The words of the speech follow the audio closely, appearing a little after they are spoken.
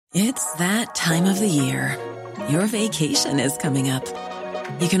It's that time of the year. Your vacation is coming up.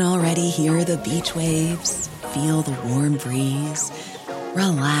 You can already hear the beach waves, feel the warm breeze,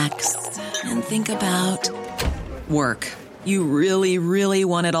 relax, and think about work. You really, really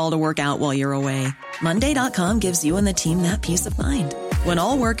want it all to work out while you're away. Monday.com gives you and the team that peace of mind. When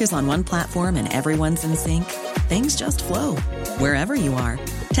all work is on one platform and everyone's in sync, things just flow. Wherever you are,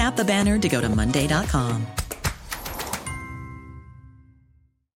 tap the banner to go to Monday.com.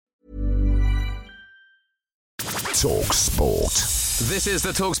 talkSPORT. This is the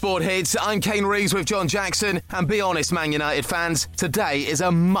talkSPORT Hits. I'm Kane Reeves with John Jackson. And be honest, Man United fans, today is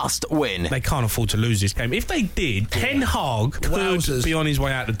a must-win. They can't afford to lose this game. If they did, Ten Hag could be on his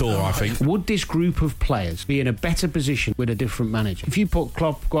way out the door, I think. Would this group of players be in a better position with a different manager? If you put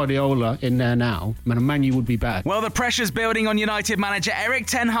Klopp, Guardiola in there now, Man U would be bad. Well, the pressure's building on United manager Erik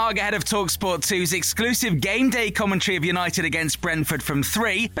Ten Hag ahead of talkSPORT 2's exclusive game day commentary of United against Brentford from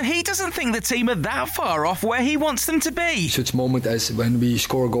 3, but he doesn't think the team are that far off where he wants them to be. Such moment as when we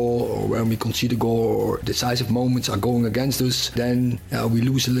score a goal or when we concede a goal or decisive moments are going against us, then we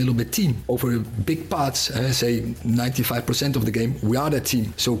lose a little bit team. Over big parts, say 95% of the game, we are that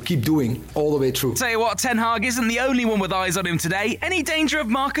team. So keep doing all the way through. Tell you what, Ten Hag isn't the only one with eyes on him today. Any danger of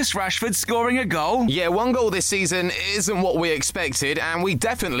Marcus Rashford scoring a goal? Yeah, one goal this season isn't what we expected, and we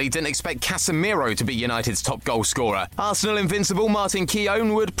definitely didn't expect Casemiro to be United's top goal scorer. Arsenal invincible Martin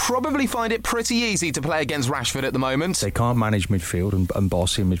Keown would probably find it pretty easy to play against Rashford at the moment. They can't manage midfield and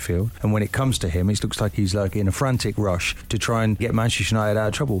boss in midfield, and when it comes to him, it looks like he's like in a frantic rush to try and get Manchester United out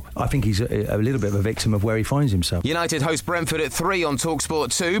of trouble. I think he's a little bit of a victim of where he finds himself. United host Brentford at 3 on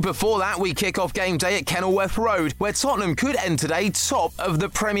talkSPORT 2. Before that, we kick off game day at Kenilworth Road, where Tottenham could end today top of the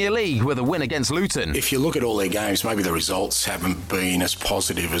Premier League with a win against Luton. If you look at all their games, maybe the results haven't been as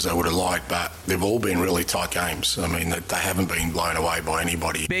positive as they would have liked, but they've all been really tight games. I mean, they haven't been blown away by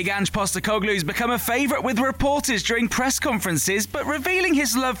anybody. Big Ange Postecoglou's become a favourite with reporters during press conferences, but revealing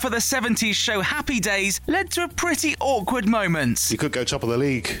his love for the 70s show Happy Days led to a pretty awkward moment. You could go top of the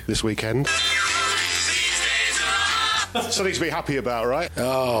league this weekend. Something to be happy about, right?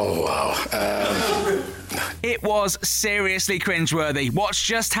 Oh, wow. It was seriously cringeworthy. Watch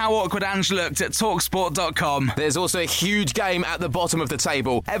just how awkward Ange looked at talksport.com. There's also a huge game at the bottom of the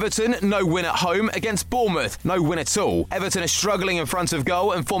table. Everton, no win at home against Bournemouth. No win at all. Everton are struggling in front of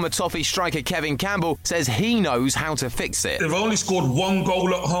goal, and former Toffee striker Kevin Campbell says he knows how to fix it. They've only scored one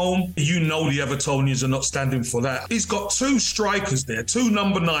goal at home. You know the Evertonians are not standing for that. He's got two strikers there, two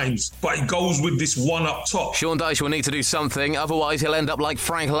number 9s, but he goes with this one up top. Sean Dyche will need to do something, otherwise he'll end up like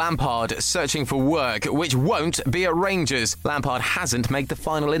Frank Lampard, searching for work, which won't be at Rangers. Lampard hasn't made the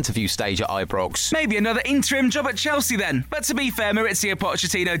final interview stage at Ibrox. Maybe another interim job at Chelsea then. But to be fair, Maurizio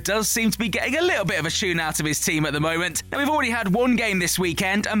Pochettino does seem to be getting a little bit of a tune out of his team at the moment. Now, we've already had one game this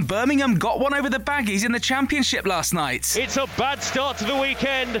weekend, and Birmingham got one over the Baggies in the Championship last night. It's a bad start to the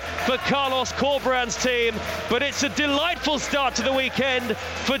weekend for Carlos Corberán's team, but it's a delightful start to the weekend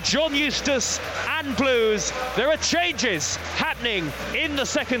for John Eustace and Blues. There are changes happening in the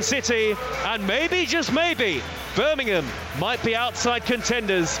second city, and maybe, just maybe, Birmingham might be outside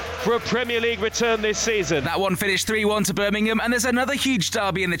contenders for a Premier League return this season. That one finished 3-1 to Birmingham, and there's another huge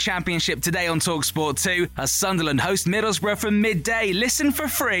derby in the Championship today on talkSPORT 2 as Sunderland host Middlesbrough from midday. Listen for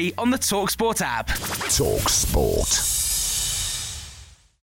free on the talkSPORT app. talkSPORT.